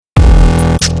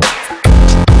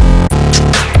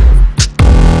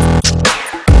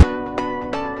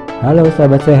Halo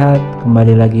sahabat sehat,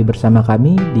 kembali lagi bersama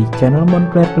kami di channel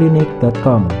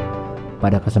monclerclinic.com.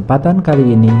 Pada kesempatan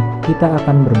kali ini, kita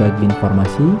akan berbagi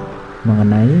informasi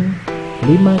mengenai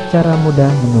 5 cara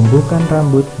mudah menumbuhkan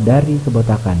rambut dari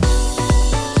Kebotakan.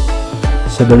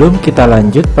 Sebelum kita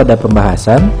lanjut pada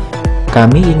pembahasan,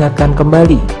 kami ingatkan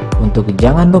kembali untuk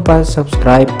jangan lupa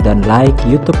subscribe dan like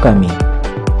YouTube kami.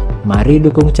 Mari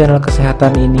dukung channel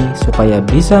kesehatan ini supaya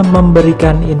bisa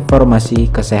memberikan informasi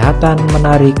kesehatan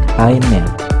menarik lainnya.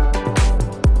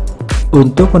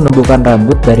 Untuk menumbuhkan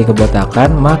rambut dari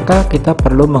kebotakan, maka kita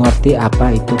perlu mengerti apa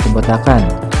itu kebotakan.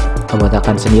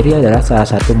 Kebotakan sendiri adalah salah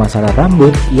satu masalah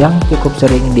rambut yang cukup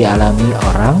sering dialami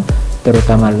orang,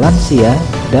 terutama lansia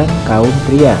dan kaum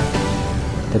pria.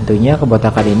 Tentunya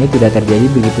kebotakan ini tidak terjadi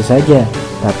begitu saja,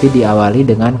 tapi diawali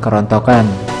dengan kerontokan.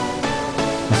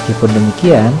 Meskipun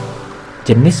demikian,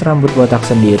 jenis rambut botak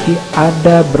sendiri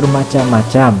ada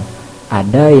bermacam-macam.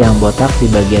 Ada yang botak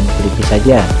di bagian pelipis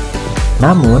saja.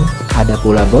 Namun, ada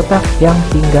pula botak yang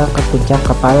hingga ke puncak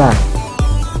kepala.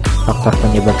 Faktor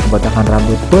penyebab kebotakan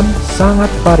rambut pun sangat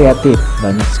variatif,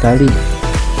 banyak sekali.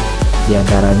 Di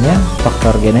antaranya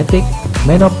faktor genetik,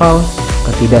 menopause,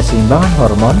 ketidakseimbangan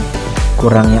hormon,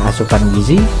 kurangnya asupan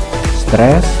gizi,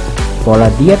 stres,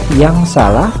 pola diet yang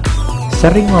salah,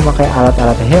 sering memakai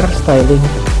alat-alat hair styling,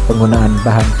 penggunaan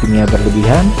bahan kimia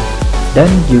berlebihan, dan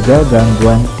juga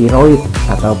gangguan tiroid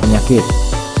atau penyakit.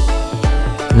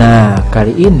 Nah,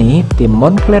 kali ini tim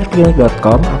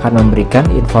monclerclinic.com akan memberikan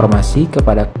informasi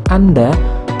kepada Anda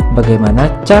bagaimana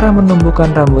cara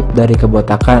menumbuhkan rambut dari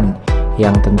kebotakan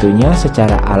yang tentunya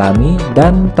secara alami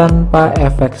dan tanpa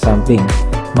efek samping.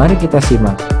 Mari kita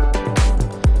simak.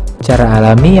 Cara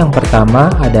alami yang pertama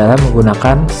adalah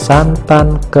menggunakan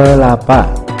santan kelapa.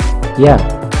 Ya,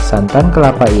 santan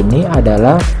kelapa ini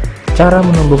adalah cara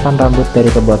menumbuhkan rambut dari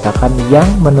kebotakan yang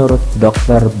menurut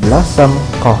Dr. Blossom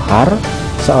Kohar,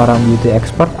 seorang beauty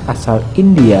expert asal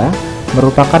India,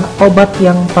 merupakan obat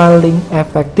yang paling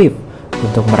efektif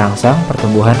untuk merangsang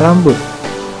pertumbuhan rambut.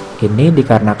 Ini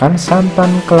dikarenakan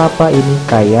santan kelapa ini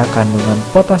kaya kandungan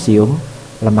potasium,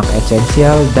 lemak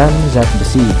esensial, dan zat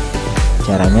besi.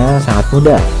 Caranya sangat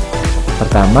mudah.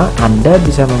 Pertama, Anda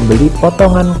bisa membeli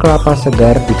potongan kelapa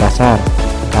segar di pasar,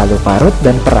 lalu parut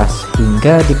dan peras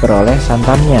hingga diperoleh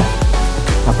santannya.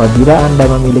 Apabila Anda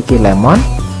memiliki lemon,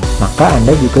 maka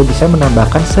Anda juga bisa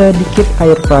menambahkan sedikit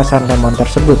air perasan lemon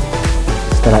tersebut.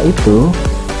 Setelah itu,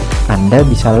 Anda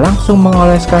bisa langsung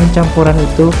mengoleskan campuran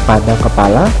itu pada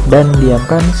kepala dan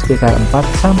diamkan sekitar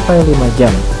 4-5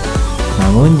 jam.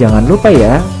 Namun jangan lupa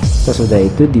ya, sesudah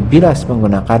itu dibilas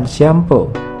menggunakan shampoo.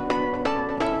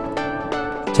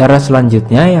 Cara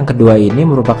selanjutnya yang kedua ini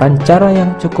merupakan cara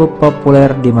yang cukup populer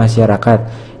di masyarakat,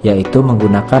 yaitu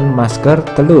menggunakan masker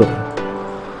telur.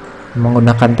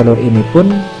 Menggunakan telur ini pun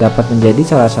dapat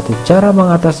menjadi salah satu cara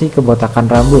mengatasi kebotakan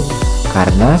rambut,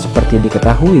 karena seperti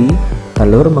diketahui,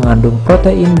 telur mengandung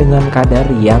protein dengan kadar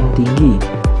yang tinggi,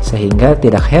 sehingga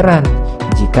tidak heran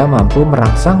jika mampu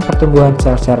merangsang pertumbuhan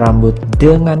sel-sel rambut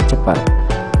dengan cepat.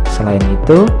 Selain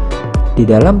itu, di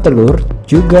dalam telur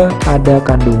juga ada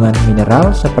kandungan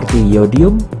mineral seperti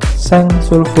yodium, seng,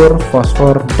 sulfur,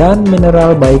 fosfor, dan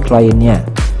mineral baik lainnya,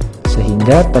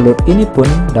 sehingga telur ini pun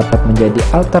dapat menjadi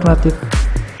alternatif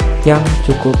yang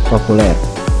cukup populer.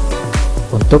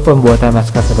 Untuk pembuatan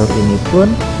masker telur ini pun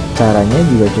caranya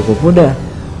juga cukup mudah.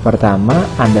 Pertama,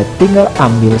 Anda tinggal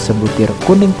ambil sebutir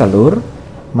kuning telur,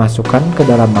 masukkan ke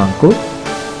dalam mangkuk,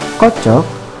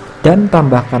 kocok, dan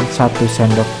tambahkan 1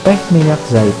 sendok teh minyak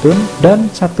zaitun dan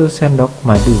 1 sendok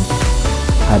madu.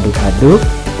 Aduk-aduk,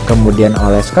 kemudian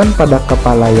oleskan pada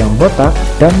kepala yang botak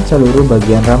dan seluruh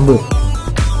bagian rambut.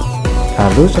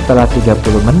 Lalu setelah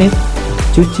 30 menit,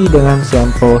 cuci dengan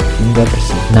shampoo hingga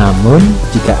bersih. Namun,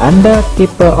 jika Anda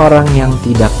tipe orang yang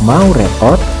tidak mau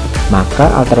repot, maka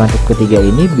alternatif ketiga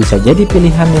ini bisa jadi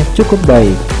pilihan yang cukup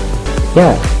baik.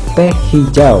 Ya, teh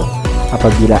hijau.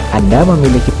 Apabila Anda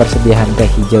memiliki persediaan teh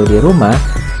hijau di rumah,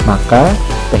 maka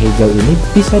teh hijau ini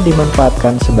bisa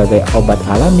dimanfaatkan sebagai obat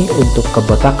alami untuk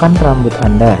kebotakan rambut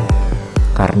Anda.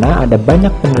 Karena ada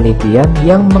banyak penelitian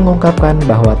yang mengungkapkan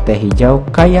bahwa teh hijau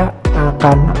kaya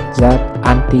akan zat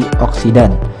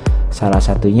antioksidan, salah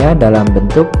satunya dalam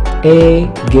bentuk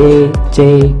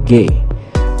EGCG,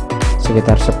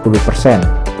 sekitar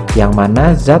 10%. Yang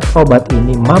mana zat obat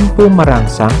ini mampu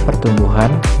merangsang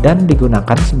pertumbuhan dan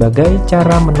digunakan sebagai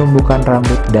cara menumbuhkan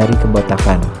rambut dari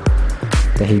kebotakan.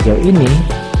 Teh hijau ini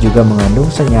juga mengandung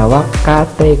senyawa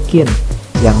katekin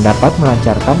yang dapat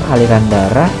melancarkan aliran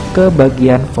darah ke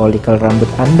bagian folikel rambut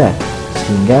Anda,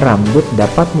 sehingga rambut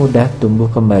dapat mudah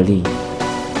tumbuh kembali.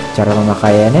 Cara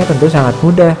pemakaiannya tentu sangat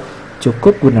mudah.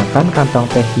 Cukup gunakan kantong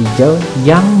teh hijau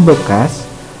yang bekas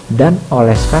dan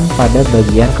oleskan pada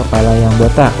bagian kepala yang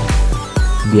botak.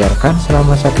 Biarkan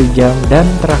selama 1 jam dan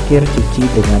terakhir cuci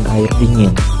dengan air dingin.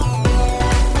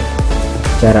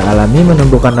 Cara alami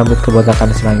menumbuhkan rambut kebotakan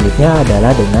selanjutnya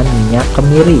adalah dengan minyak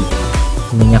kemiri.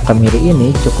 Minyak kemiri ini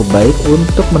cukup baik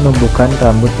untuk menumbuhkan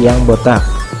rambut yang botak.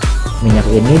 Minyak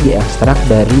ini diekstrak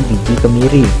dari biji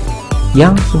kemiri,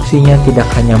 yang fungsinya tidak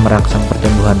hanya merangsang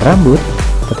pertumbuhan rambut,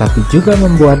 tetapi juga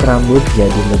membuat rambut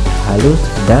jadi lebih halus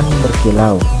dan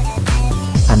berkilau.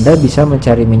 Anda bisa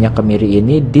mencari minyak kemiri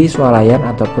ini di swalayan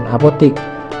ataupun apotik.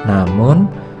 Namun,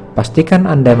 pastikan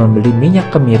Anda membeli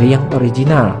minyak kemiri yang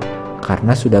original,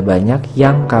 karena sudah banyak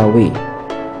yang KW.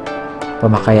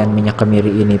 Pemakaian minyak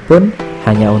kemiri ini pun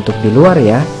hanya untuk di luar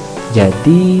ya.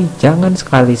 Jadi, jangan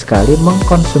sekali-sekali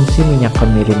mengkonsumsi minyak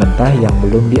kemiri mentah yang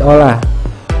belum diolah.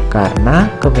 Karena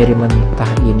kemiri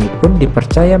mentah ini pun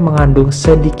dipercaya mengandung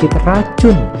sedikit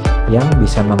racun yang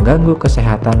bisa mengganggu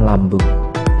kesehatan lambung.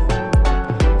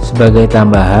 Sebagai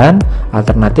tambahan,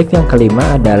 alternatif yang kelima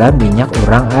adalah minyak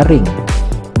urang-aring.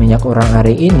 Minyak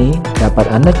urang-aring ini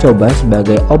dapat Anda coba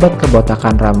sebagai obat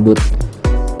kebotakan rambut.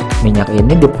 Minyak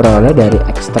ini diperoleh dari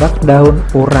ekstrak daun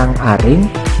urang-aring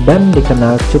dan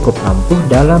dikenal cukup ampuh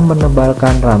dalam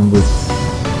menebalkan rambut.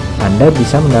 Anda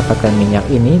bisa mendapatkan minyak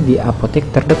ini di apotek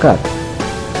terdekat.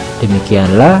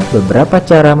 Demikianlah beberapa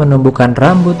cara menumbuhkan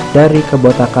rambut dari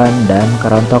kebotakan dan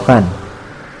kerontokan.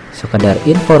 Sekedar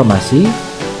informasi,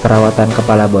 perawatan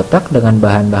kepala botak dengan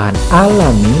bahan-bahan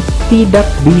alami tidak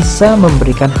bisa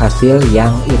memberikan hasil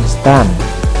yang instan.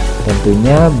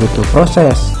 Tentunya butuh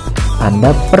proses.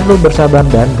 Anda perlu bersabar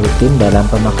dan rutin dalam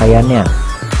pemakaiannya.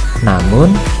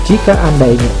 Namun, jika Anda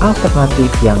ingin alternatif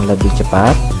yang lebih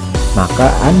cepat,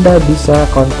 maka Anda bisa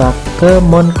kontak ke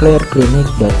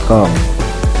monclerclinic.com.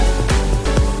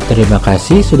 Terima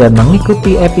kasih sudah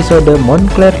mengikuti episode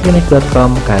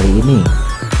monclerclinic.com kali ini.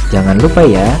 Jangan lupa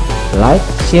ya, like,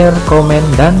 share, komen,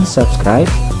 dan subscribe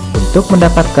untuk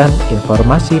mendapatkan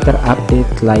informasi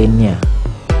terupdate lainnya.